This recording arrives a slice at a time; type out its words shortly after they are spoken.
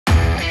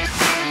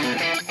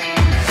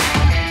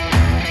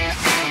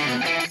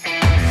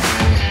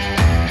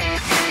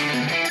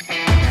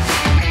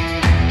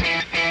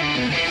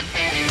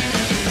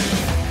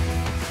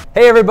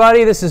Hey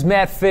everybody, this is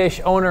Matt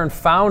Fish, owner and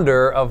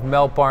founder of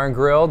Melt Bar and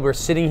Grilled. We're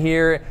sitting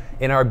here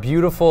in our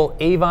beautiful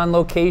Avon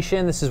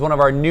location. This is one of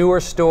our newer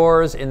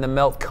stores in the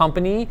Melt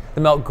company, the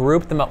Melt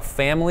group, the Melt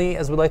family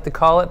as we like to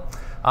call it.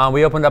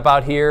 We opened up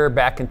out here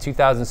back in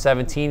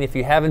 2017. If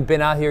you haven't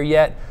been out here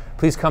yet,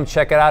 please come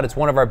check it out. It's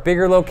one of our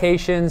bigger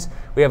locations.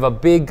 We have a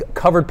big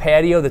covered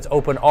patio that's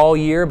open all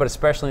year, but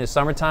especially in the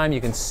summertime,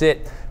 you can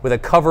sit with a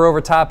cover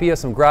over top of you,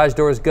 some garage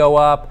doors go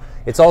up.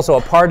 It's also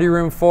a party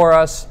room for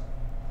us.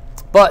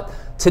 But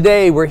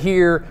today we're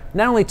here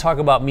not only to talk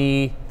about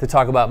me, to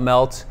talk about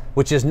Melt,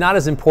 which is not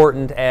as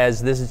important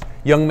as this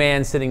young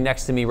man sitting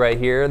next to me right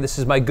here. This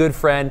is my good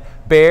friend,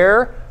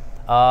 Bear.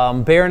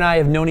 Bear and I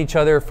have known each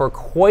other for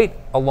quite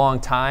a long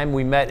time.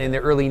 We met in the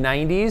early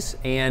 90s,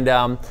 and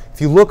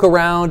if you look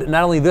around,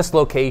 not only this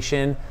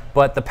location,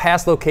 but the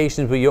past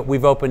locations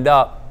we've opened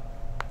up,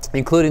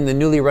 including the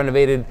newly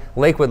renovated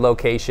Lakewood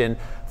location,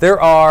 there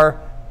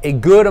are a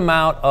good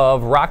amount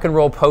of rock and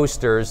roll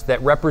posters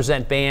that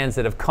represent bands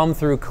that have come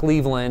through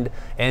Cleveland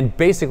and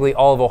basically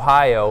all of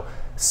Ohio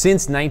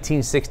since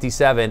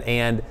 1967.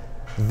 And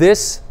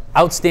this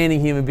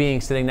outstanding human being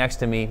sitting next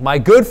to me, my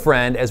good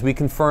friend, as we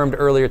confirmed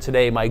earlier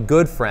today, my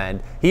good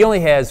friend, he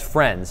only has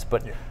friends,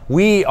 but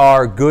we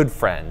are good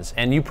friends.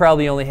 And you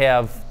probably only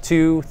have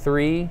 2,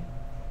 3,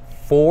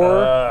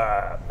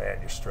 4. Man,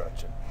 you're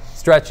stretching.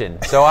 Stretching.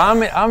 So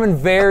I'm in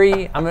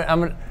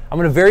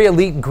a very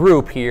elite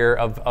group here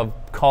of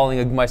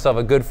calling myself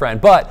a good friend.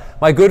 But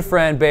my good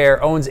friend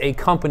Bear owns a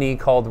company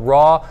called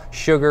Raw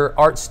Sugar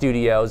Art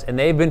Studios, and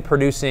they've been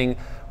producing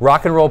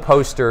rock and roll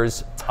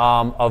posters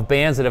of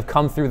bands that have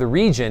come through the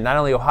region, not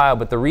only Ohio,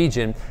 but the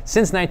region,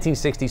 since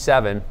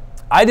 1967.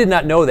 I did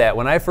not know that.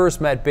 When I first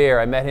met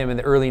Bear, I met him in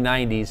the early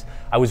 90s.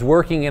 I was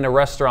working in a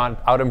restaurant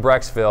out in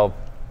Brecksville,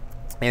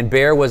 and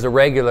Bear was a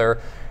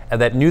regular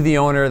that knew the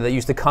owner, that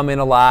used to come in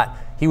a lot.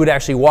 He would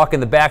actually walk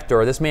in the back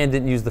door. This man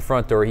didn't use the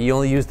front door. He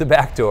only used the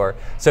back door.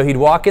 So he'd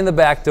walk in the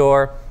back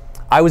door.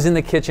 I was in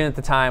the kitchen at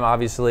the time,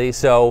 obviously.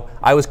 So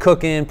I was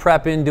cooking,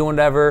 prepping, doing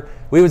whatever.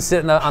 We would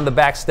sit on the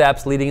back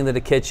steps leading into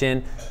the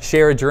kitchen,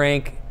 share a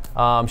drink,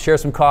 share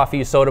some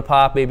coffee, a soda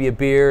pop, maybe a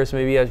beer, so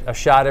maybe a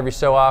shot every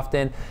so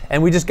often.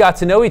 And we just got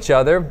to know each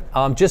other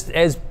just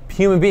as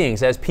human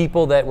beings, as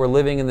people that were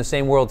living in the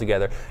same world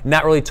together.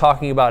 Not really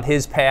talking about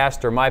his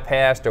past or my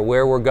past or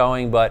where we're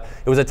going, but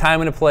it was a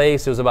time and a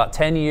place. It was about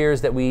 10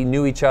 years that we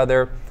knew each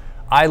other.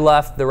 I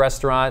left the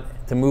restaurant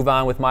to move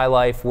on with my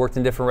life, worked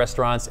in different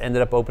restaurants,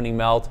 ended up opening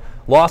Melt,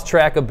 lost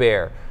track of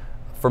Bear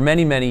for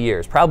many, many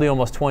years, probably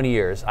almost 20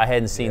 years. I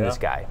hadn't seen this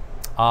guy.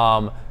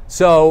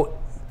 So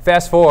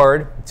fast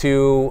forward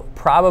to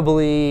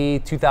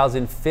probably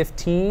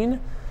 2015.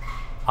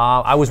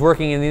 I was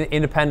working in the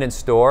independent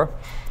store,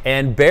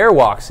 and Bear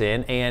walks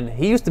in, and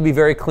he used to be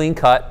very clean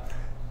cut,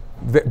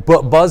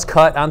 buzz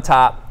cut on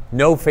top,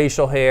 no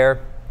facial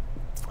hair.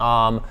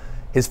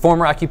 His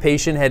former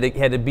occupation had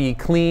to be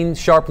clean,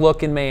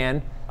 sharp-looking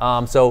man.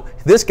 So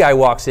this guy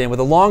walks in with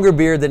a longer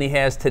beard than he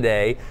has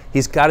today.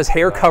 He's got his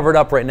hair covered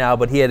up right now,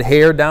 but he had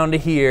hair down to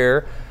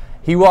here.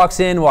 He walks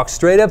in, walks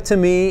straight up to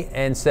me,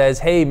 and says,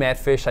 "Hey, Matt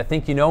Fish, I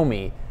think you know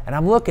me." And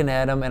I'm looking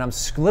at him, and I'm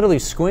literally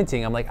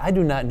squinting. I'm like, I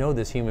do not know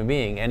this human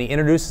being. And he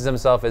introduces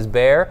himself as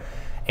Bear,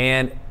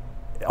 and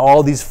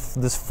all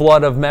this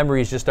flood of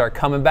memories just start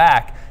coming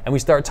back. And we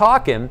start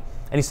talking,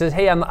 and he says,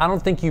 "Hey, I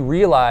don't think you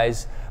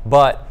realize,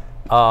 but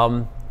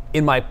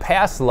in my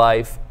past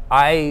life,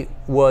 I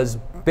was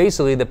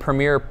basically the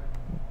premier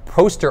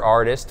poster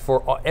artist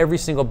for every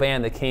single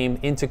band that came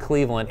into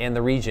Cleveland and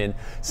the region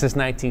since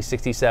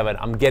 1967.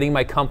 I'm getting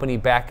my company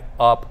back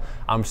up.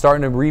 I'm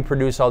starting to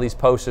reproduce all these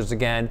posters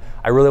again.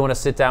 I really want to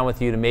sit down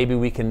with you to maybe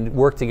we can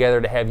work together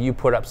to have you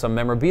put up some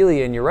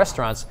memorabilia in your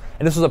restaurants."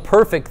 And this was a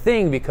perfect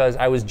thing because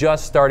I was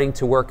just starting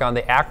to work on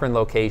the Akron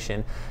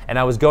location, and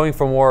I was going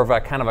for more of a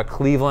kind of a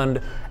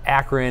Cleveland,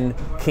 Akron,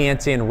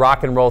 Canton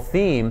rock and roll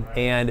theme,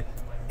 and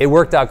it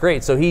worked out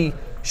great. So he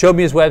showed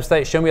me his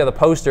website, showed me all the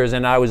posters,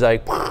 and I was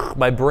like,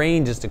 my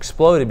brain just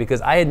exploded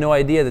because I had no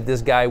idea that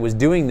this guy was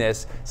doing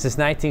this since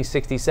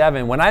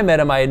 1967. When I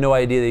met him, I had no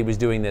idea that he was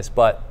doing this,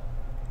 but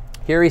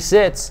here he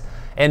sits,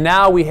 and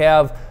now we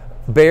have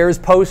Bear's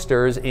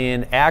posters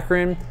in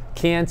Akron,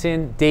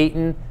 Canton,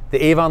 Dayton,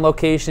 the Avon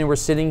location we're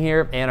sitting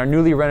here, and our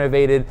newly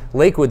renovated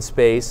Lakewood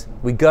space.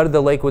 We gutted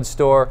the Lakewood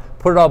store,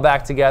 put it all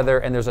back together,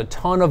 and there's a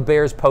ton of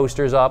Bear's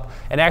posters up,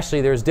 and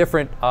actually there's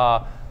different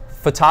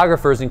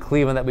photographers in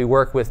Cleveland that we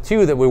work with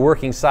too, that we're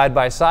working side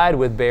by side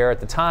with Bear at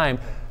the time.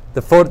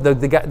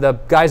 The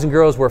guys and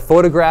girls were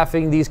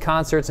photographing these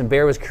concerts, and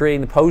Bear was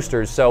creating the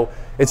posters. So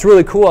it's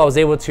really cool. I was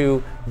able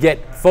to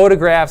get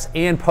photographs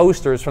and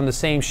posters from the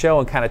same show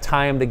and kind of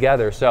tie them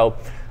together. So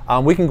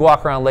we can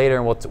walk around later,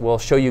 and we'll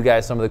show you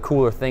guys some of the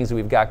cooler things that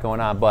we've got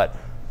going on. But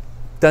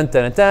dun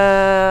dun dun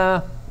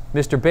dun,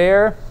 Mr.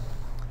 Bear,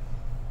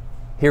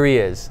 here he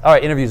is. All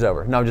right, interview's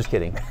over. No, I'm just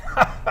kidding.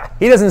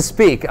 He doesn't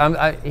speak.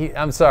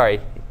 I'm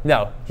sorry.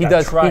 No, he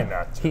does.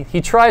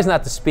 He tries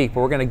not to speak,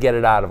 but we're going to get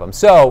it out of him.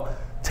 So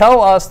tell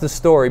us the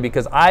story,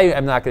 because I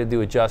am not going to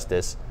do it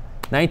justice.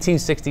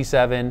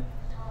 1967,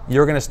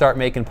 you're going to start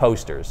making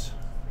posters?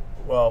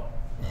 Well,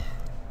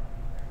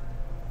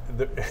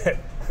 it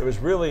was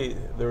really,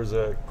 there was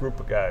a group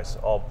of guys,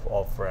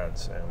 all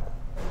friends, and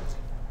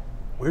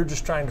we were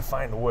just trying to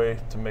find a way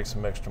to make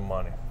some extra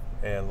money.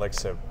 And like I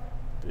said,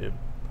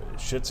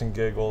 shits and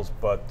giggles,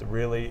 but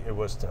really it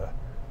was to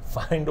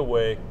find a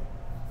way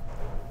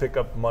pick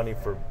up money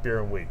for beer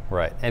and weed.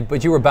 Right,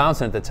 but you were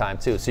bouncing at the time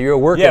too, so you were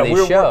working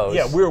these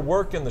shows. We were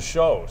working the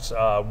shows.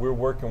 We were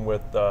working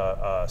with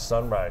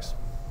Sunrise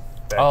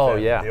back then,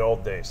 in the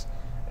old days.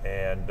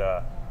 And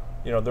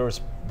there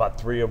was about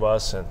 3 of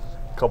us and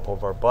a couple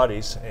of our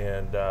buddies,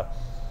 and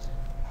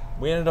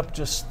we ended up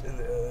just,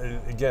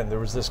 again, there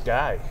was this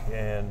guy,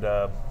 and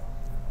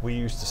we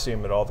used to see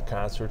him at all the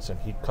concerts, and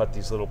he'd cut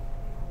these little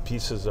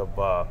pieces of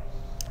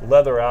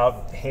leather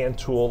out, hand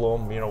tool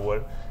them,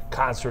 what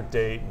concert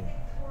date,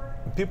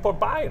 and people are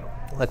buying them.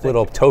 Like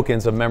little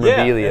tokens of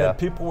memorabilia. Yeah, and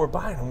people were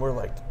buying them. We're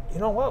like, you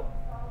know what?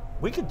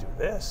 We could do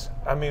this.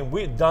 I mean,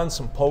 we had done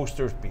some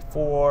posters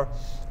before,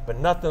 but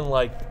nothing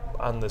like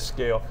on this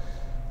scale.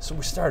 So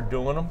we started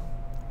doing them.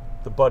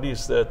 The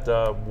buddies that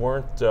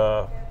weren't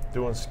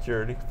doing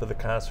security for the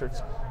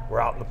concerts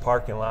were out in the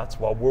parking lots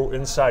while we're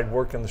inside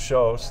working the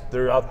shows.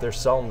 They're out there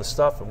selling the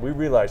stuff, and we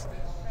realized,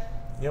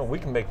 we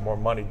can make more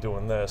money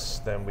doing this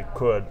than we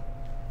could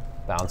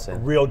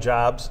bouncing real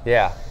jobs.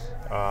 Yeah.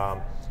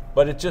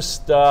 But it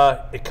just,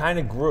 it kind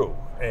of grew,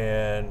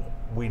 and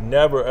we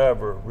never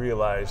ever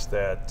realized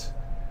that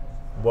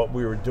what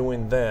we were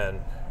doing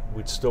then,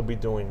 we'd still be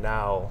doing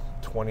now,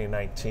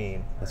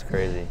 2019. That's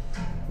crazy.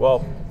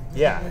 Well,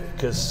 yeah,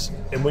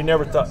 and we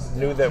never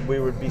knew that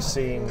we would be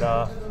seeing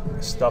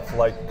stuff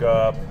like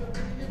our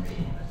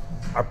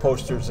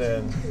posters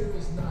in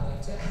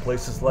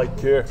places like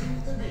here,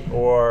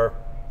 or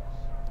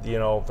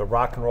the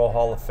Rock and Roll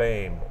Hall of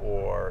Fame,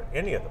 or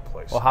any of the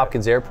places. Well,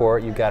 Hopkins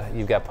Airport, you've got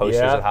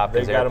posters at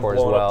Hopkins Airport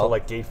as well. They got them blown up to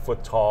like 8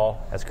 foot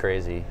tall. That's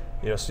crazy.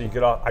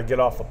 So I get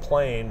off a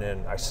plane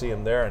and I see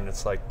them there, and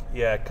it's like,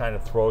 it kind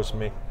of throws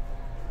me.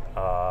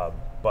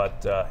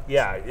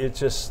 It's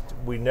just,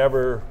 we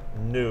never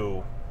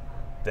knew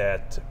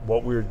that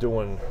what we were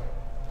doing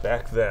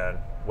back then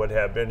would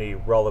have any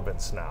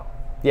relevance now.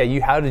 Yeah,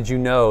 how did you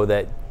know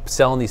that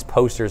selling these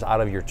posters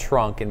out of your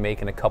trunk and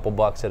making a couple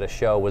bucks at a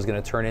show was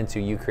going to turn into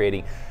you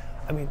creating?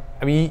 I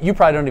mean, you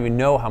probably don't even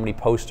know how many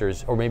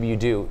posters, or maybe you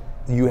do,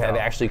 you have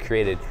actually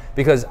created,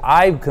 because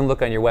I can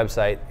look on your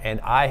website and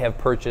I have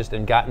purchased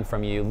and gotten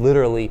from you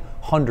literally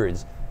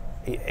hundreds,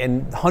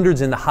 and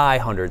hundreds in the high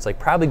hundreds, like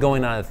probably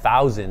going on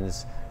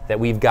thousands that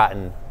we've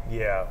gotten.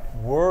 Yeah,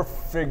 we're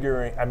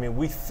figuring,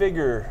 we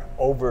figure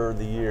over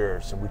the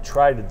years, and we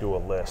tried to do a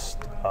list,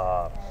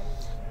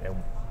 and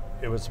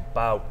it was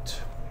about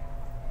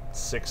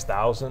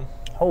 6,000.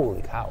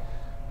 Holy cow.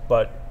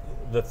 But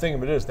the thing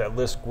of it is that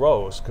list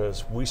grows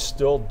because we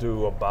still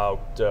do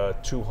about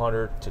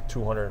 200 to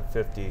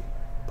 250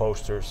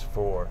 posters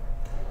for,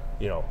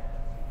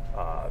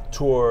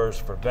 tours,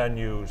 for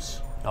venues.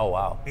 Oh,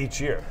 wow.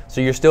 Each year. So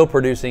you're still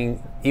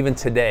producing, even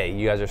today,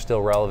 you guys are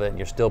still relevant, and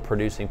you're still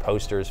producing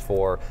posters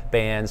for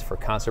bands, for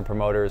concert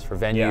promoters, for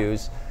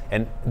venues,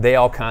 and they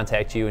all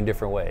contact you in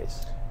different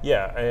ways.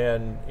 Yeah,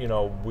 and,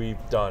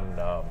 we've done,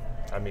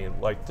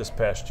 like this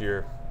past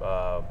year,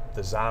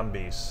 the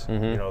Zombies,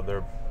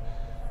 they're,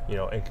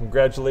 and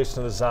congratulations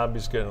to the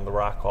Zombies getting in the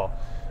Rock Hall.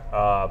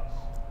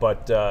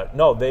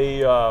 No,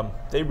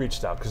 they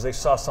reached out because they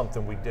saw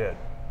something we did.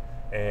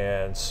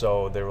 And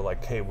so they were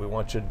like, hey, we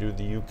want you to do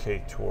the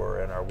UK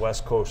tour and our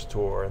West Coast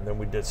tour. And then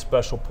we did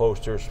special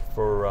posters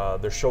for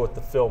their show at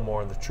the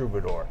Fillmore and the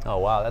Troubadour. Oh,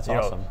 wow, that's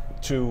awesome.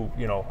 2,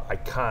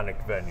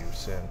 iconic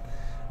venues. And,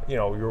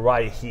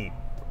 Uriah Heep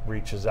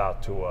reaches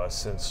out to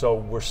us. And so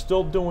we're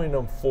still doing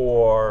them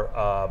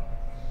for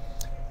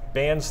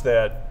bands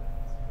that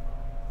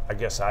I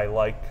guess I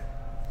like.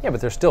 Yeah, but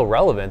they're still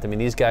relevant. I mean,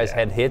 these guys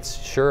had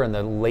hits, sure, in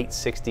the late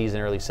 60s and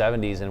early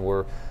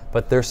 70s,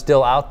 but they're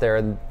still out there.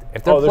 And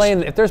if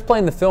they're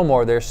playing the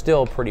Fillmore, they're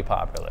still pretty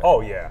popular.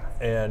 Oh yeah,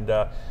 and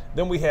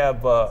then we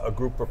have a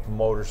group of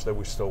promoters that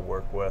we still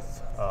work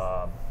with.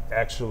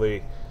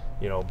 Actually,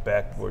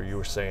 back where you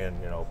were saying,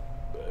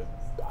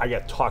 I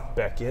got talked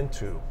back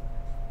into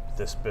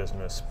this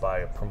business by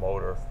a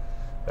promoter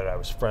that I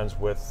was friends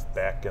with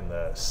back in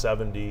the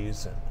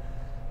 70s, and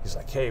he's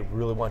like, hey, we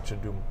really want you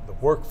to do the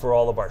work for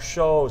all of our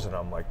shows, and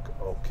I'm like,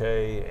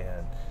 okay,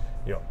 and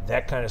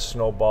that kind of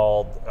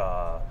snowballed.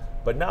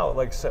 But now,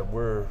 like I said,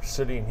 we're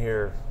sitting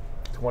here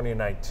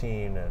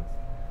 2019 and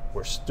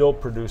we're still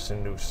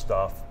producing new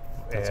stuff.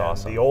 That's and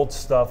awesome. The old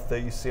stuff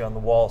that you see on the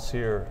walls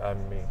here,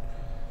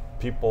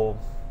 people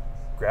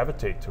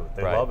gravitate to it.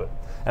 They love it.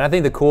 And I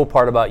think the cool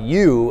part about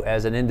you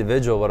as an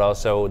individual, but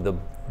also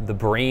the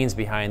brains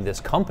behind this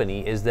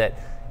company, is that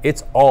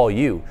it's all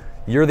you.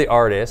 You're the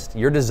artist,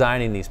 you're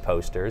designing these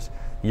posters,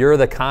 you're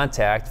the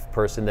contact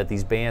person that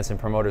these bands and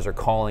promoters are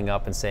calling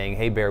up and saying,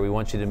 hey Bear, we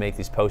want you to make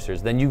these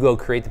posters. Then you go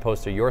create the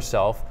poster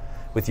yourself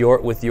with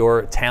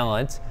your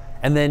talent,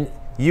 and then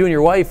you and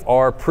your wife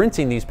are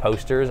printing these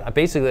posters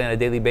basically on a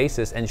daily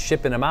basis and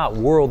shipping them out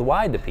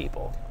worldwide to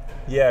people.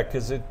 Yeah,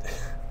 because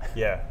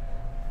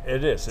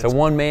It is. It's a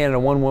one man and a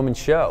one woman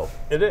show.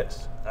 It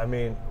is. I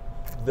mean,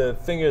 the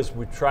thing is,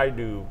 we try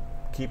to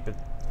keep it,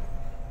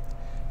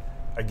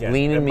 again,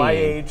 lean and at my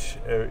mean. age,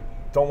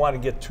 don't want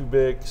to get too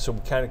big, so we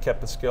kind of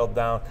kept it scaled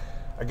down.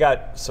 I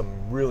got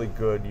some really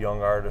good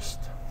young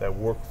artists that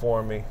work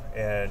for me,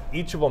 and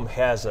each of them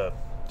has a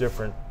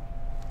different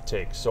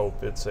take. So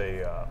if it's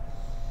a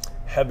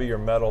heavier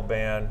metal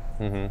band,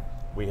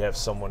 we have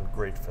someone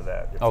great for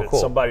that. If it's cool.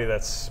 somebody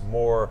that's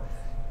more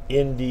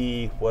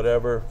indie,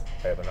 whatever,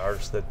 I have an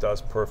artist that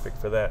does perfect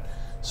for that.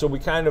 So we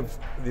kind of,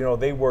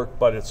 they work,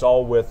 but it's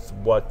all with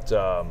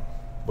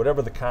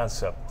whatever the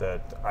concept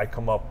that I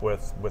come up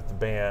with the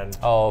band.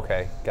 Oh,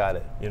 okay, got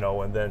it.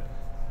 And then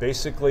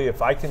basically,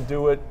 if I can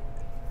do it,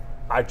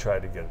 I try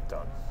to get it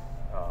done.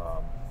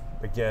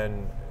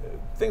 Again,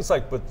 things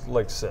like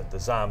I said, the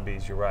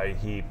Zombies, Uriah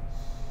Heep,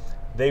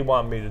 they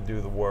want me to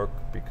do the work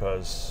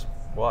because,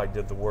 well, I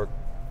did the work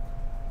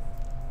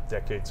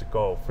decades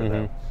ago for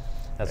them.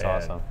 That's And,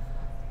 awesome.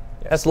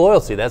 That's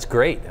loyalty. That's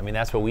great. I mean,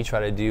 that's what we try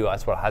to do.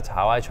 That's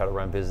how I try to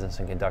run business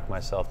and conduct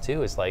myself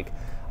too. It's like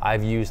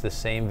I've used the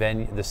same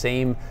venue, the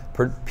same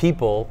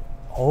people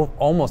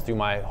almost through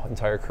my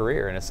entire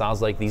career, and it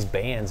sounds like these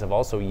bands have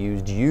also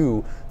used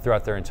you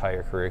throughout their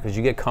entire career because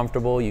you get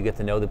comfortable, you get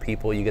to know the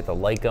people, you get to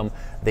like them.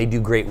 They do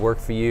great work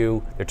for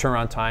you. Their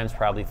turnaround time's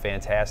probably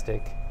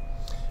fantastic.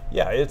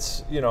 Yeah,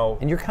 it's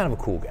And you're kind of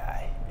a cool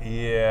guy.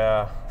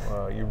 Yeah,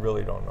 well, you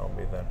really don't know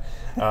me then.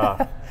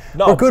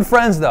 No, We're good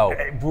friends, though.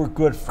 We're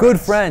good friends. Good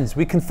friends.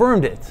 We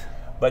confirmed it.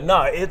 But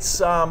no, it's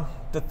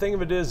the thing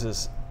of it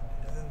is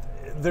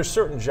there's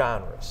certain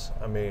genres.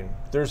 I mean,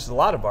 there's a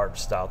lot of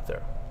artists out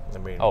there. I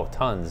mean, Oh,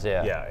 tons,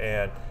 yeah.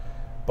 yeah,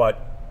 but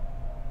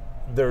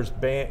there's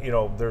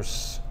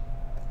there's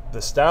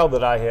the style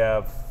that I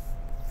have.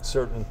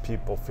 Certain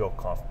people feel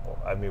comfortable.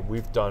 I mean,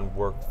 we've done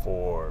work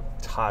for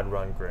Todd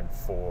Rundgren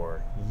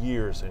for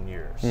years and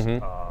years.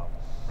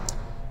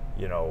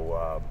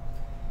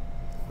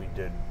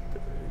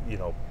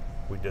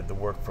 We did the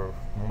work for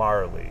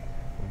Marley.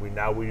 We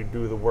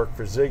do the work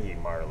for Ziggy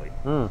Marley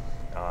and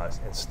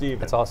Steven.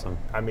 That's awesome.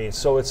 I mean,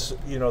 so it's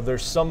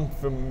there's some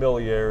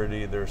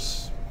familiarity. There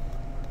is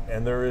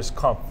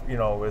comfort.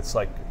 It's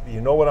like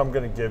what I'm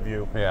going to give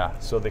you. Yeah.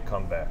 So they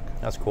come back.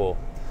 That's cool.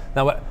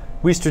 Now,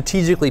 we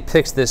strategically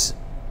picked this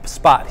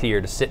spot here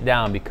to sit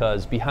down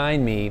because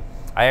behind me,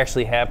 I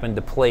actually happened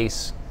to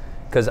place,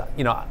 because,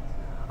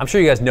 I'm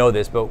sure you guys know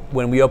this, but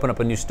when we open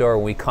up a new store,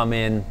 when we come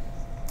in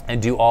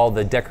and do all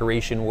the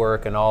decoration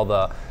work and all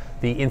the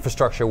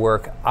infrastructure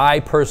work,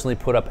 I personally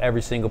put up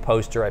every single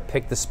poster. I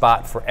picked the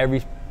spot for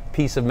every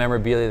piece of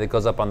memorabilia that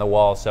goes up on the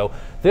wall. So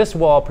this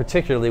wall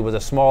particularly was a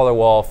smaller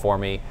wall for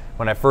me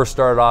when I first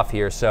started off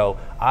here. So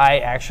I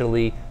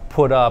actually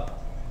put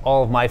up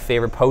all of my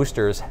favorite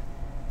posters,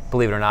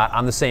 believe it or not,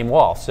 on the same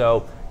wall.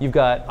 So you've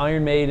got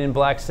Iron Maiden,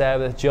 Black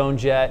Sabbath, Joan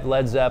Jett,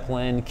 Led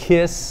Zeppelin,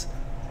 Kiss,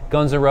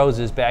 Guns N'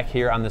 Roses back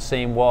here on the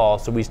same wall.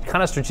 So we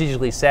kind of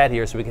strategically sat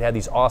here so we could have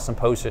these awesome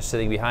posters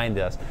sitting behind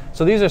us.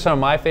 So these are some of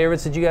my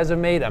favorites that you guys have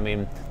made. I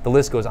mean, the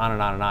list goes on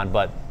and on and on.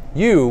 But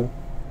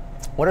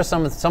what are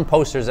some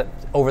posters that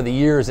over the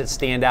years that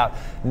stand out?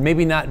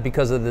 Maybe not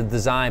because of the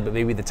design, but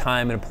maybe the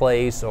time and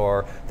place,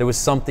 or there was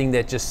something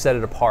that just set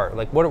it apart.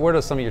 Like, what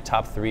are some of your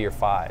top 3 or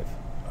 5?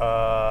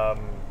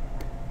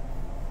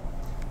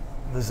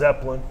 The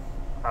Zeppelin,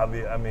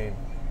 I mean,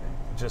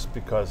 just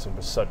because it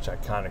was such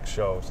iconic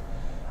shows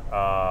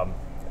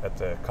at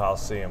the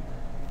Coliseum.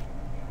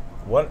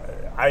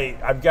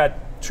 I've got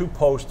 2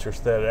 posters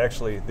that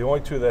actually, the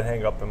only 2 that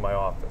hang up in my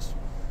office.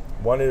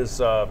 One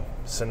is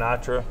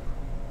Sinatra.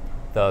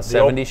 The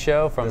 70s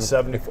show from the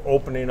 70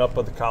 opening up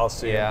of the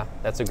Coliseum. Yeah,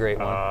 that's a great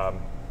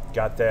one.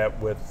 Got that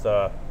with,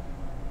 my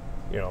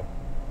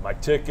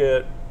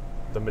ticket,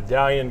 the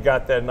medallion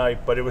got that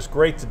night, but it was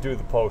great to do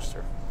the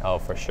poster. Oh,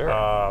 for sure.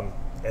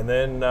 And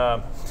then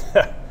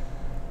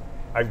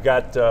I've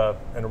got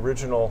an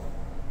original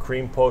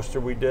Cream poster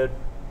we did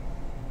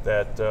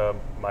that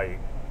my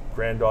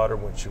granddaughter,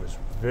 when she was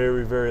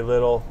very, very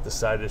little,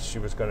 decided she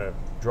was going to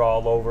draw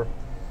all over.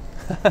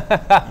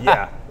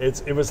 Yeah,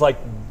 it was like,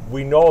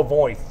 we know of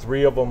only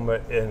 3 of them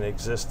in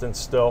existence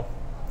still,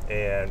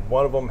 and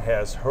one of them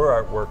has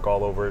her artwork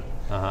all over it.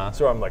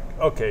 So I'm like,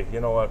 okay,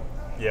 you know what?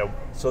 Yeah,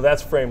 so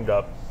that's framed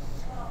up.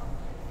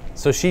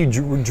 So she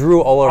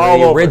drew all over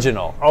the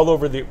original. All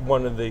over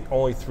one of the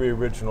only 3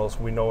 originals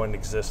we know in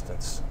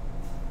existence.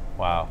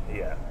 Wow.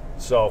 Yeah.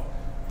 So,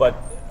 but.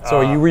 So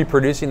are you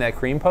reproducing that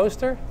Cream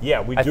poster?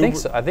 Yeah, we do. I think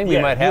so. I think we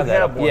might have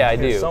that. One yeah, I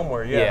do.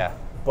 Somewhere. Yeah.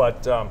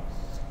 But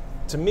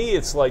to me,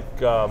 it's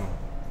like I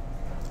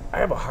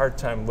have a hard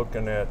time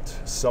looking at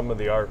some of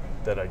the art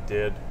that I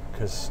did,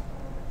 because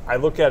I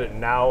look at it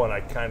now and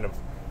I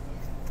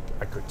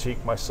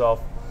critique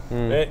myself.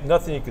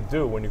 Nothing you could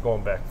do when you're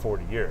going back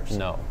 40 years.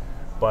 No.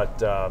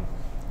 But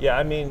yeah,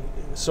 I mean,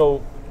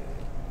 so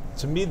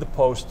to me, the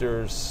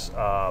posters,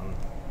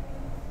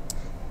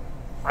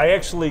 I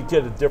actually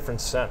get a different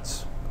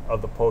sense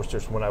of the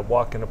posters when I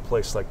walk in a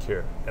place like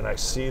here and I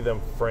see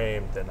them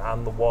framed and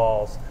on the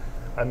walls.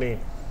 I mean,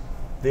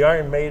 the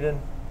Iron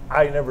Maiden,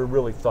 I never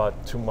really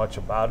thought too much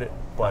about it,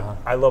 but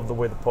I love the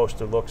way the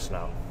poster looks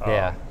now.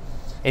 Yeah.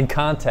 In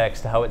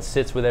context, how it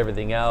sits with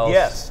everything else.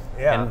 Yes,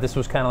 yeah. And this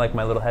was kind of like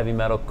my little heavy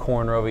metal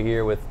corner over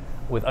here with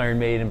Iron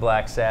Maiden,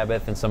 Black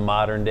Sabbath, and some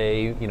modern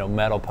day,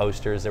 metal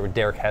posters that were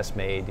Derek Hess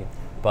made.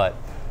 But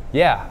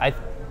yeah,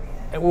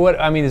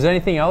 I mean, is there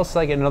anything else,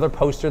 like another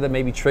poster that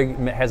maybe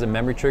has a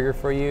memory trigger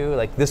for you?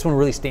 Like this one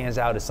really stands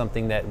out as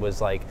something that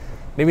was like,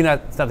 maybe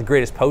it's not the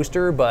greatest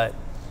poster, but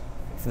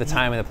for the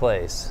time and the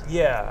place.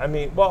 Yeah, I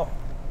mean, well,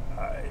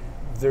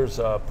 there's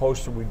a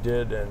poster we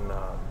did in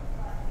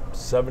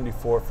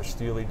 '74 for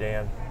Steely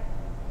Dan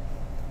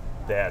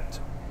that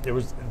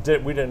we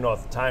didn't know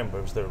at the time, but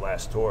it was their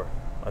last tour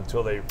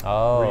until they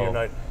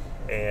reunited.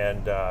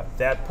 And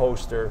that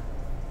poster,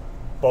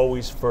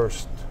 Bowie's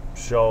first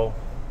show,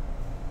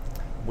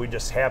 we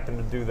just happened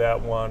to do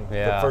that one.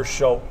 Yeah. The first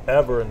show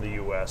ever in the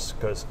U.S.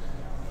 because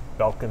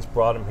Belkins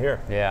brought him here.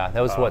 Yeah,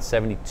 that was what,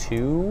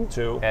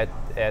 72?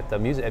 At the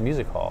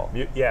music hall.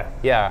 Yeah.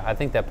 Yeah, I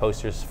think that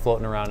poster's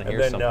floating around in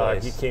here someplace.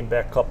 And then he came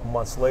back a couple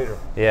months later.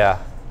 Yeah.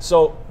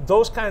 So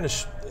those kind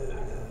of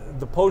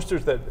the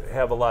posters that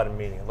have a lot of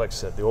meaning, like I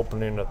said, the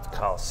opening of the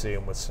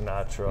Coliseum with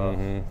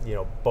Sinatra,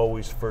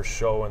 Bowie's first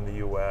show in the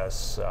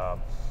U.S.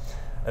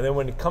 And then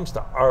when it comes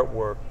to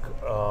artwork,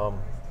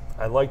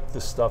 I like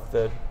the stuff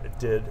that it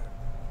did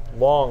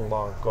long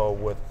ago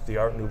with the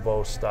Art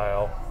Nouveau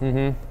style.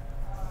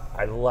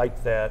 I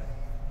like that.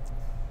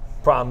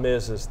 Problem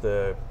is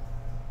the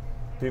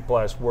people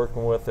I was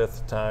working with at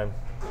the time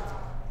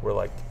were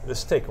like, this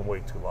is taking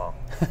way too long.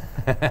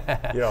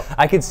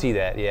 I could see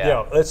that,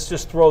 yeah. Let's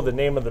just throw the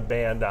name of the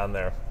band on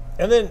there.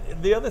 And then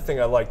the other thing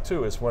I like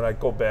too is when I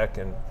go back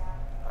and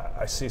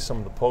I see some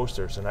of the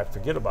posters and I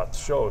forget about the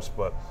shows,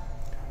 but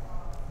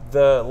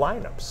the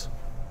lineups.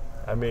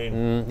 I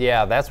mean,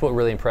 yeah, that's what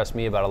really impressed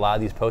me about a lot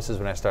of these posters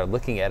when I started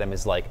looking at them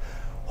is like,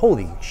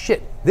 holy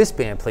shit, this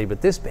band played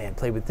with this band,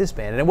 played with this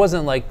band. And it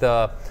wasn't like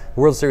the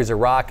World Series of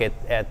Rock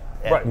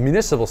at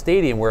Municipal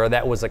Stadium where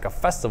that was like a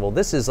festival.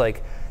 This is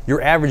like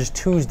your average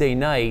Tuesday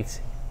night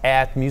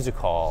at Music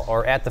Hall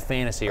or at the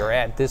Fantasy or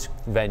at this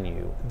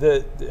venue.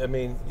 There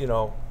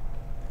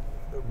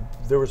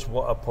was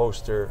a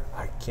poster,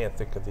 I can't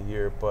think of the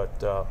year,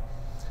 but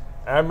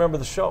I remember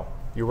the show.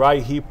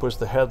 Uriah Heep was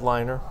the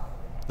headliner.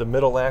 The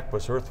middle act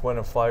was Earth,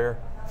 Wind & Fire,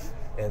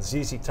 and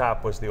ZZ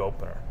Top was the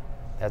opener.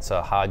 That's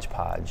a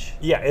hodgepodge.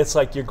 Yeah, it's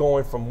like you're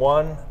going from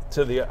one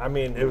to the, I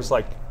mean, it was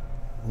like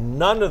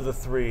none of the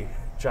three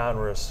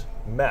genres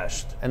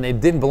meshed. And they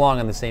didn't belong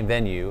in the same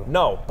venue.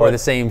 No. Or the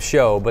same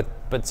show, but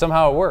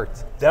somehow it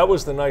worked. That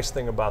was the nice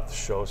thing about the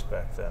shows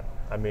back then.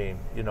 I mean,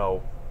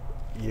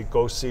 you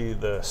go see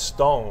the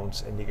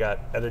Stones and you got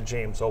Etta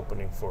James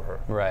opening for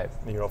her. Right.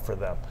 For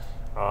them.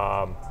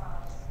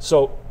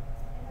 So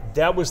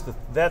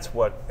that's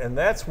one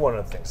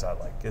of the things I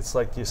like. It's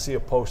like you see a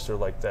poster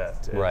like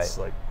that. It's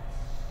like,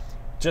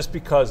 just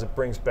because it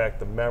brings back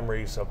the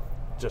memories of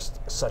just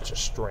such a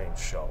strange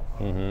show.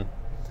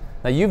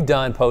 Now you've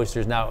done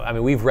posters. Now, I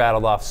mean, we've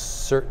rattled off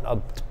a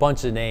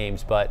bunch of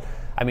names, but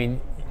I mean,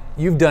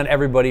 you've done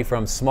everybody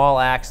from small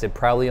acts that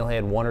probably only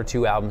had 1 or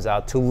 2 albums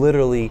out to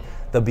literally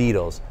the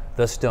Beatles,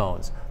 the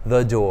Stones,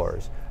 the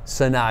Doors,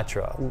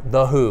 Sinatra,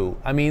 The Who.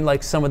 I mean,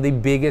 like some of the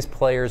biggest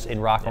players in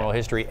rock and roll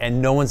history,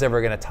 and no one's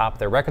ever going to top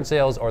their record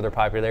sales or their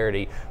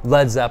popularity.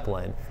 Led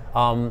Zeppelin.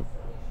 How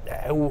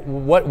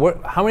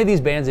many of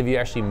these bands have you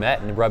actually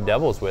met and rubbed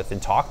elbows with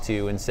and talked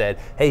to and said,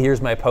 hey,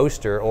 here's my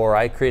poster, or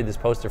I created this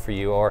poster for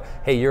you, or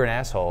hey, you're an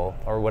asshole,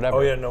 or whatever?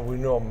 Oh yeah, no, we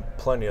know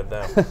plenty of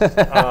them.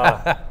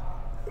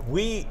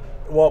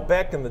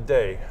 Back in the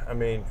day, I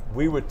mean,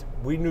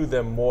 we knew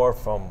them more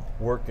from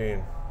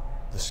working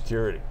the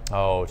security.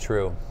 Oh,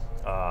 true.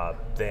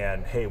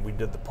 Than, hey, we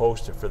did the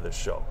poster for this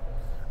show.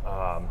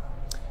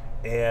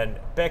 And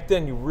back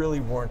then you really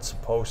weren't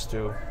supposed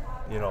to,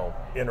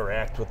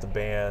 interact with the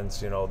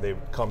bands. They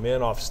would come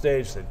in off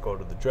stage, they'd go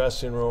to the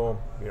dressing room,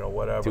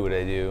 whatever. Do what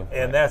they do.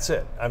 And that's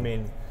it. I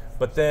mean,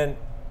 but then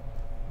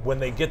when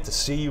they get to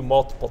see you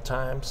multiple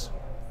times,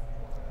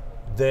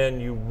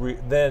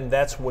 then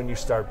that's when you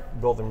start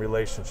building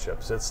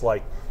relationships. It's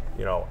like,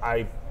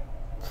 I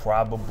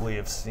probably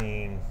have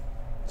seen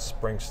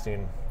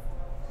Springsteen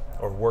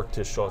or worked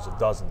his shows a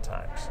dozen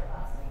times.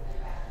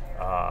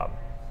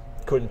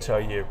 Couldn't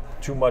tell you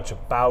too much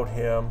about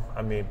him,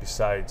 I mean,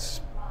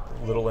 besides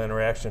little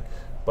interaction,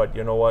 but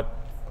you know what?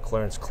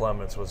 Clarence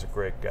Clemens was a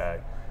great guy.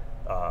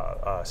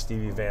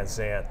 Stevie Van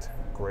Zandt,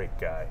 great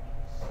guy.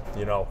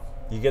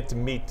 You get to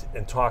meet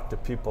and talk to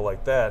people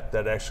like that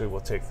actually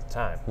will take the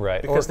time.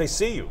 Right. Because they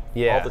see you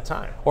all the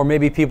time. Or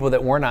maybe people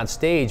that weren't on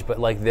stage, but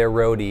like their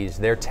roadies,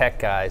 their tech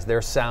guys,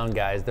 their sound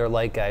guys, their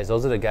light guys.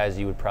 Those are the guys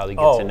you would probably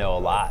get to know a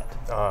lot.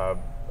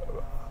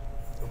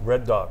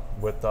 Red Dog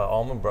with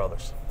Allman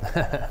Brothers.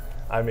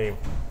 I mean,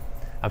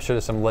 I'm sure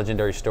there's some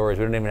legendary stories.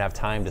 We don't even have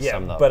time to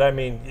sum them up. But I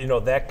mean,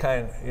 that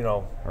kind,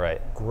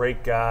 right.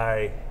 Great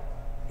guy,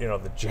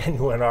 the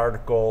genuine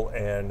article,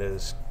 and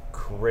as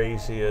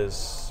crazy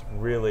as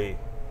really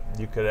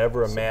you could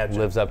ever imagine.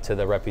 Lives up to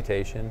the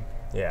reputation.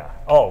 Yeah.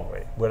 Oh,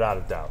 wait, without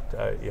a doubt.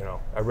 You know,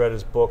 I read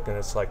his book, and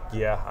it's like,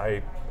 yeah,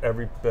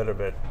 every bit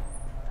of it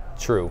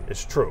True.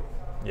 is true.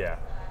 Yeah.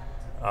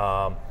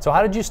 So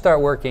how did you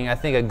start working? I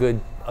think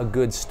a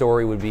good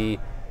story would be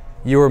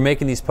you were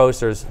making these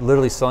posters,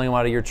 literally selling them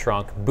out of your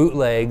trunk,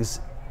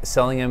 bootlegs,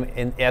 selling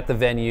them at the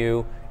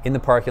venue, in the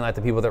parking lot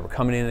to people that were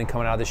coming in and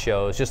coming out of the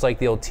shows, just like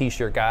the old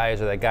T-shirt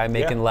guys or that guy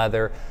making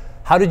leather.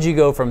 How did you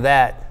go from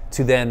that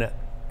to then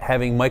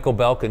having Michael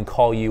Belkin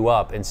call you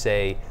up and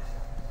say,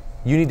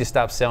 you need to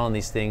stop selling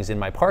these things in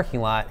my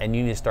parking lot and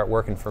you need to start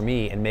working for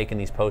me and making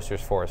these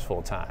posters for us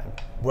full time?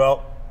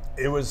 Well,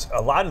 it was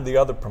a lot of the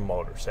other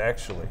promoters,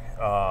 actually.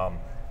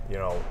 You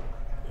know,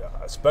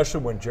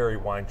 especially when Jerry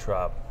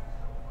Weintraub.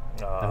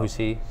 Who's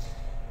he?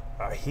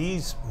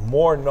 He's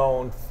more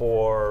known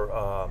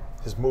for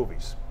his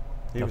movies.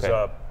 He was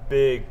a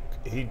big.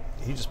 He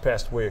just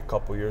passed away a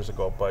couple years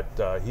ago, but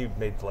he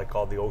made like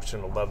all the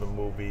Ocean 11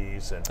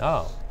 movies and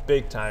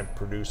big time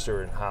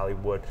producer in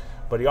Hollywood.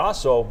 But he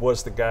also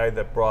was the guy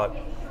that brought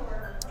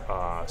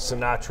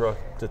Sinatra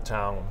to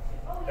town,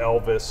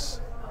 Elvis.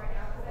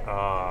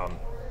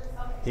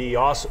 He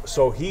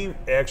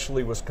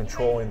actually was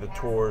controlling the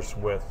tours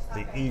with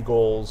the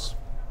Eagles,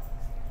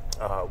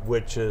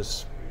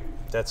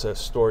 that's a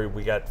story.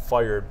 We got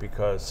fired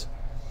because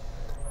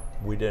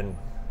we didn't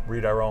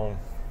read our own.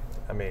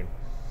 I mean,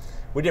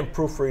 we didn't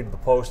proofread the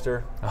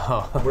poster.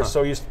 We're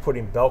so used to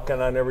putting Belkin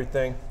on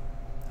everything.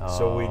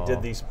 So we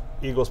did these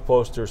Eagles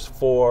posters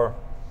for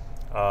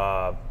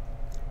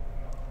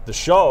the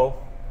show.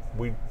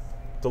 We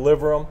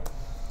deliver them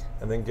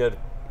and then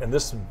and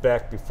this is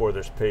back before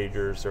there's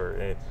pagers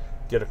or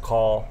get a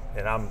call,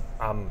 and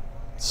I'm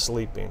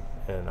sleeping,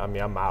 and I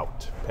mean I'm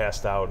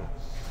passed out. And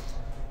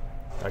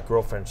my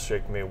girlfriend's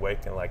shaking me awake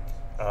and like,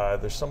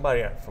 there's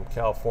somebody from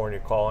California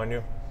calling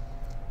you,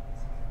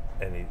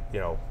 and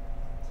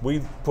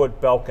we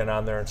put Belkin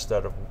on there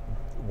instead of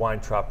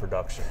Weintraub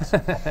Productions,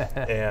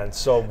 and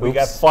so we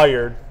got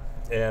fired,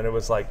 and it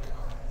was like,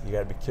 you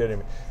got to be kidding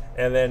me.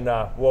 And then,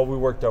 we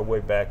worked our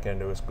way back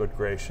into it. It was good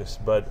gracious,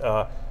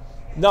 but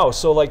no.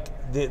 So like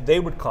they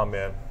would come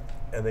in,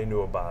 and they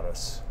knew about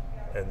us,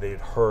 and they'd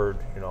heard,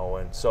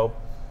 and so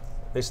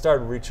they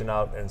started reaching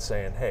out and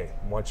saying, "Hey,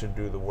 I want you to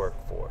do the work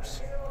for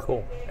us."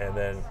 Cool. And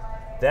then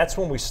that's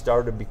when we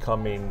started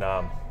becoming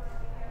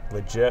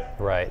legit.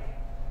 Right.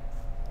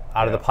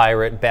 Out of the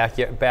pirate, back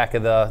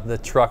of the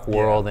truck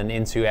world, and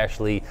into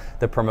actually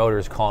the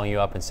promoters calling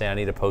you up and saying, I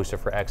need a poster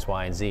for X,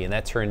 Y, and Z. And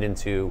that turned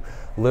into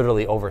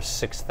literally over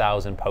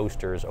 6,000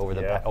 posters over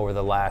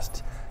the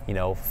last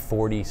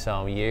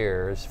 40-some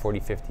years, 40,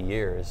 50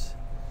 years.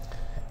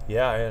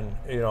 Yeah, and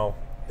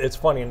it's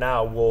funny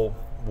now,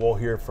 we'll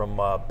hear from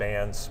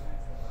bands,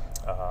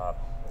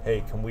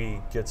 hey, can we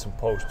get some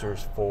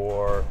posters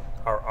for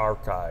our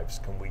archives?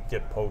 Can we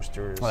get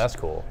posters? Oh, that's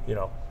cool.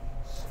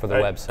 For the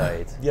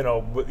website.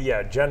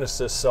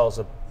 Genesis sells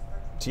a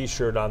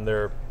T-shirt on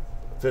their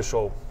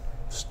official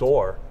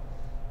store.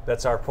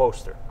 That's our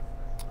poster.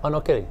 Oh,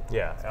 no kidding.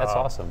 Yeah. That's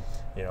awesome.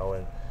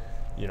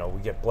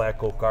 We get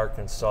Black Oak,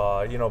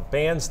 Arkansas,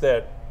 bands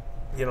that,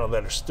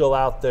 that are still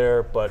out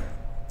there, but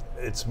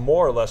it's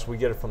more or less we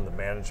get it from the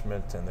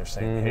management, and they're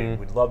saying, hey,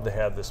 we'd love to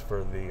have this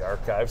for the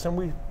archives, and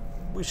we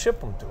ship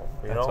them to them.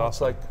 That's awesome.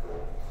 It's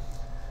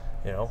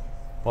like,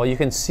 Well, you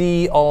can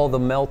see all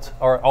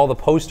the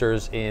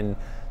posters in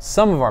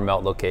some of our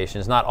melt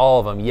locations, not all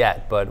of them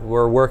yet, but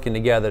we're working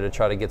together to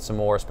try to get some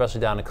more,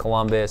 especially down in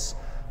Columbus.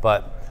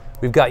 But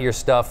we've got your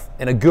stuff,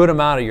 and a good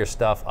amount of your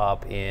stuff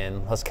up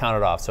in, let's count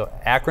it off. So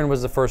Akron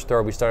was the first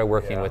store we started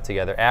working with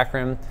together.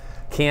 Akron,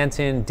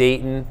 Canton,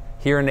 Dayton,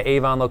 here in the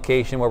Avon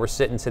location where we're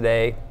sitting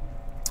today,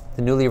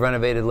 the newly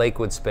renovated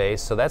Lakewood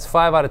space. So that's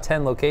 5 out of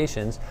 10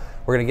 locations.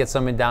 We're gonna get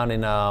something down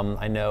in,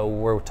 I know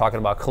we're talking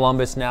about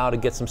Columbus now to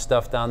get some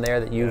stuff down there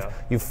that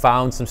you've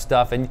found some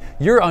stuff, and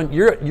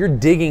you're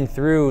digging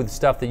through the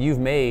stuff that you've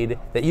made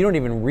that you don't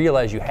even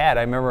realize you had.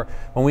 I remember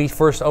when we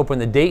first opened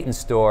the Dayton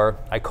store,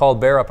 I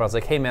called Bear up and I was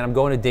like, hey man, I'm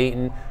going to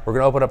Dayton. We're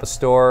gonna open up a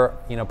store,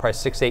 probably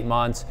 6-8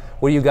 months.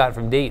 What do you got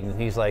from Dayton?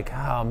 And he's like,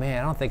 oh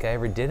man, I don't think I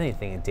ever did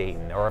anything in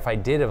Dayton, or if I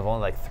did, it was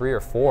only like 3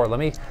 or 4. Let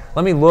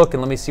me look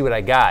and let me see what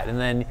I got. And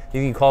then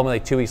you can call me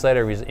like 2 weeks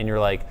later and you're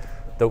like,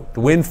 the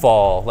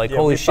windfall, like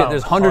holy shit,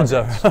 there's hundreds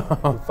of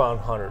them. We found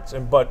hundreds,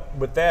 but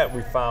with that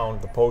we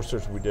found the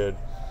posters we did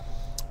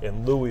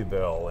in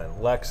Louisville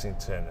and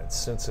Lexington and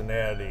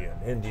Cincinnati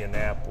and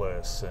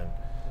Indianapolis, and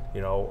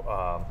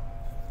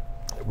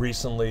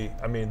recently,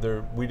 I mean,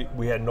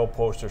 we had no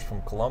posters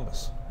from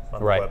Columbus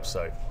on the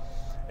website,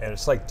 and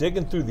it's like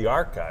digging through the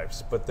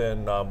archives. But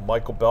then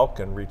Michael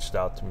Belkin reached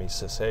out to me,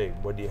 says, hey,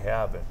 what do you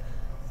have? And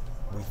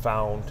we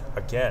found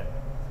again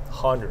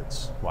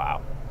hundreds.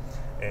 Wow.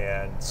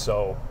 And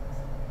so,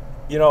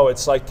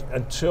 it's like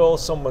until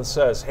someone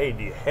says, hey,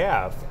 do you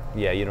have?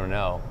 Yeah, you don't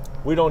know.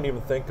 We don't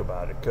even think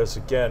about it, because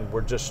again,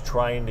 we're just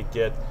trying to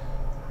get,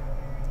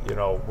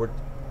 we're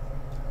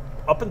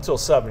up until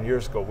 7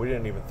 years ago, we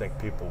didn't even think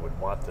people would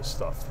want this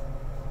stuff.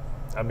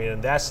 I mean,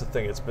 and that's the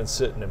thing, it's been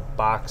sitting in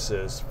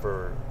boxes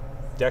for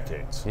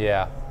decades.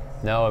 Yeah.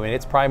 No, I mean,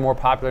 it's probably more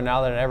popular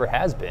now than it ever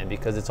has been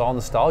because it's all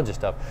nostalgia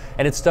stuff.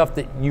 And it's stuff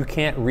that you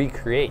can't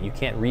recreate. You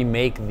can't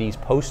remake these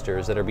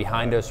posters that are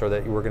behind us or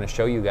that we're going to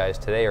show you guys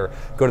today, or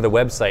go to the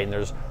website and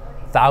there's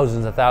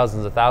thousands and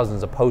thousands and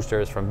thousands of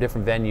posters from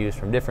different venues,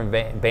 from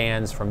different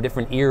bands, from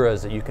different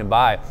eras that you can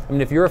buy. I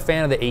mean, if you're a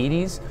fan of the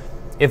 80s,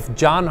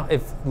 if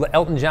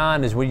Elton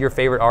John is one of your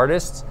favorite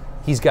artists,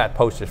 he's got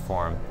posters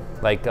for him.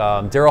 Like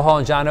Daryl Hall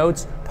and John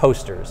Oates,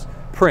 posters.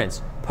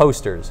 Prince,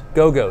 posters.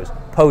 Go-Go's,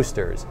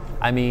 posters.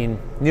 I mean,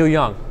 Neil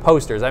Young,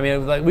 posters. I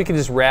mean, like, we can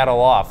just rattle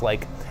off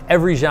like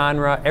every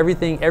genre,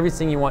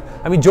 everything you want.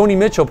 I mean, Joni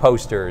Mitchell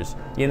posters.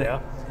 You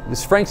know,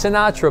 this Frank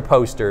Sinatra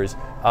posters.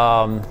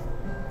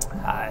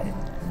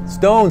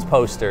 Stones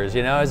posters,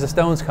 you know, as the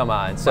Stones come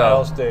on. So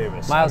Miles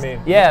Davis. I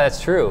mean, yeah, that's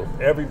true.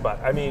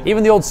 Everybody. I mean,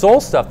 even the old soul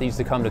stuff that used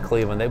to come to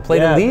Cleveland. They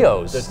played the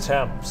Leos. The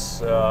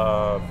Temps,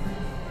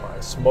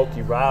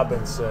 Smokey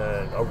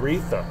Robinson,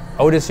 Aretha.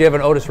 Otis, you have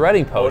an Otis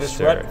Redding poster. Otis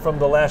Redding from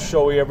the last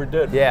show we ever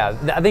did. Yeah,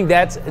 I think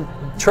that's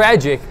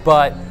tragic,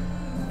 but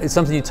it's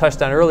something you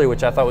touched on earlier,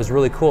 which I thought was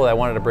really cool that I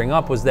wanted to bring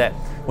up, was that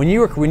when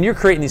you're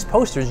creating these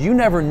posters, you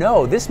never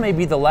know. This may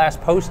be the last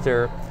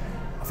poster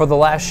for the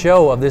last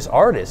show of this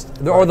artist,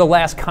 or the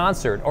last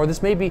concert, or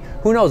this may be,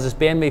 who knows, this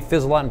band may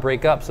fizzle out and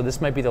break up, so this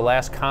might be the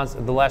last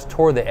concert, the last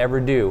tour they ever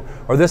do,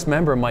 or this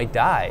member might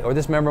die, or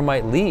this member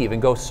might leave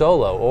and go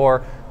solo,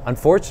 or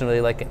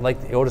unfortunately, like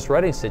the Otis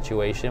Redding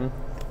situation,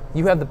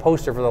 you have the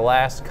poster for the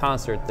last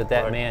concert that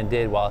man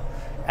did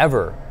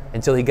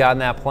until he got on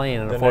that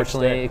plane and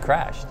unfortunately it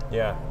crashed.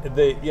 Yeah,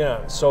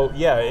 so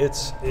yeah,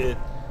 it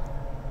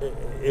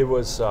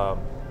was, I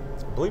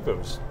believe it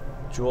was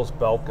Jules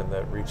Belkin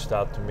that reached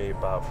out to me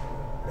about,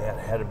 man,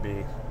 it had to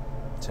be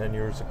 10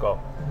 years ago.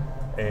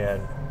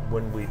 And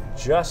when we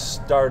just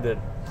started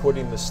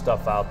putting the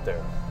stuff out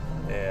there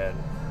and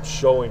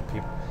showing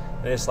people,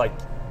 and it's like,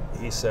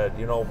 he said,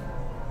 you know,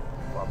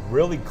 I'm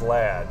really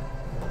glad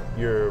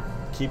you're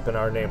keeping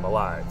our name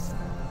alive,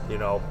 you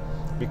know,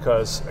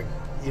 because,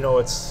 you know,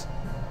 it's,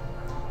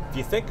 if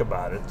you think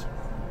about it,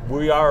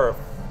 we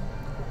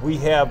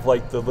have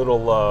like the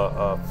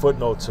little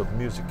footnotes of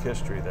music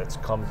history that's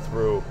come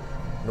through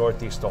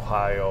Northeast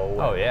Ohio.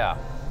 Oh yeah.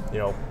 You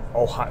know,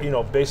 Ohio. You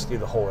know, basically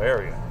the whole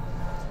area.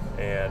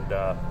 And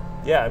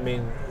yeah, I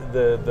mean,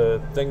 the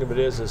thing of it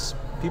is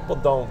people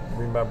don't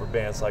remember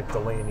bands like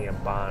Delaney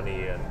and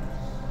Bonnie, and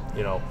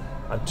you know,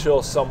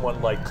 until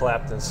someone like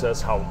Clapton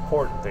says how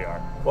important they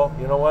are. Well,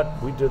 you know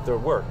what? We did their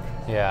work.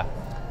 Yeah.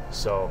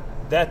 So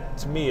that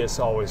to me is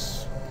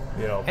always,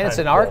 you know, and it's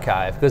an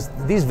archive, because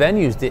these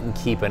venues didn't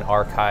keep an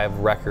archive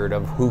record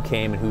of who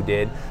came and who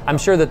did. I'm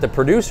sure that the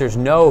producers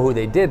know who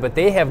they did, but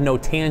they have no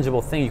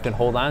tangible thing you can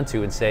hold on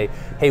to and say,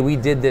 hey, we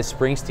did this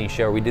Springsteen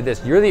show, or we did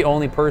this. You're the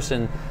only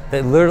person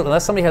that literally,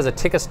 unless somebody has a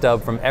ticket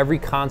stub from every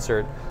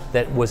concert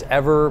that was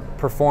ever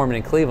performed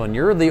in Cleveland,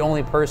 you're the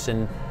only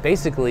person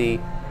basically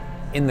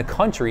in the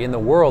country, in the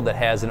world, that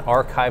has an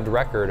archived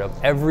record of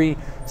every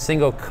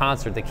single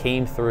concert that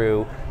came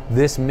through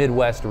this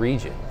Midwest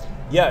region.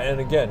 Yeah, and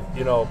again,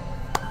 you know,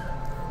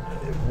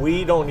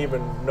 we don't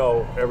even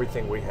know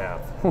everything we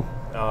have.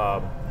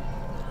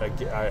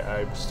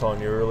 I was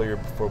telling you earlier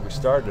before we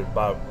started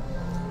about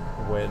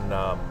when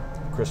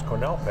Chris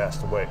Cornell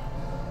passed away.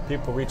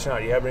 People reaching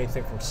out, you have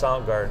anything from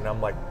Soundgarden? I'm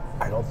like,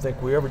 I don't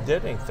think we ever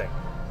did anything.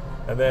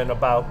 And then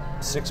about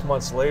 6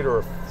 months later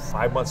or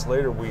 5 months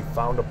later, we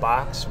found a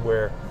box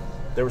where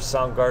there was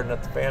Soundgarden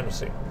at the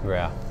Fantasy.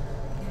 Yeah.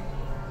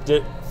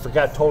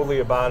 Forgot totally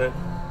about it.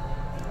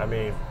 I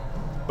mean,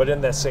 but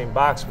in that same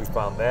box, we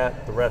found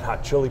that the Red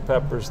Hot Chili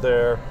Peppers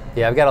there.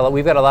 Yeah,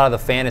 we've got a lot of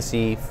the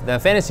Fantasy. The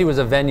Fantasy was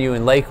a venue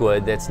in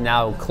Lakewood that's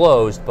now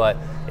closed, but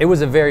it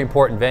was a very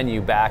important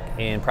venue back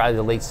in probably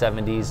the late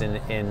 '70s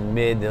and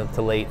mid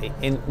to late,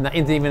 even in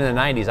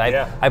the '90s.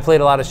 I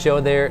played a lot of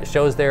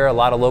shows there. A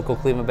lot of local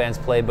Cleveland bands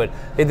played, but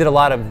they did a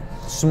lot of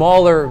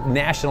smaller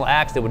national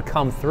acts that would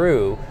come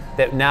through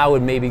that now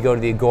would maybe go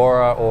to the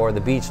Agora or the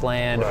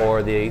Beachland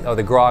or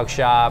the Grog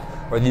Shop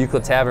or the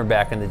Euclid Tavern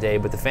back in the day.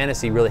 But the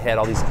Fantasy really had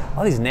all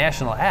these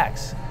national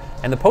acts.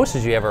 And the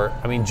posters you ever,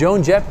 I mean,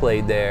 Joan Jett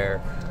played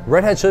there,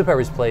 Red Hot Chili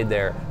Peppers played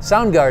there,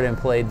 Soundgarden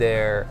played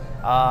there,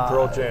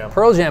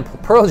 Pearl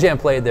Jam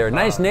played there.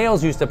 Nice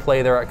Nails used to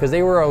play there because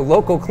they were a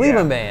local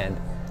Cleveland band.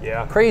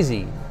 Yeah.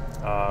 Crazy.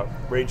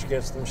 Rage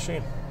Against the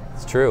Machine.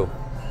 It's true.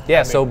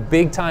 Yeah, so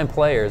big time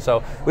players.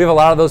 So we have a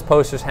lot of those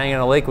posters hanging in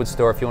a Lakewood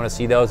store if you want to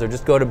see those, or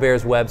just go to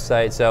Bear's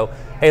website. So,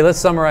 hey, let's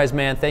summarize,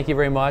 man. Thank you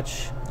very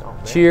much.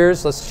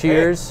 Cheers. Let's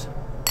cheers.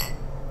 Hey.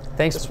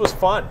 Thanks. This was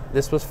fun.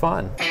 This was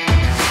fun.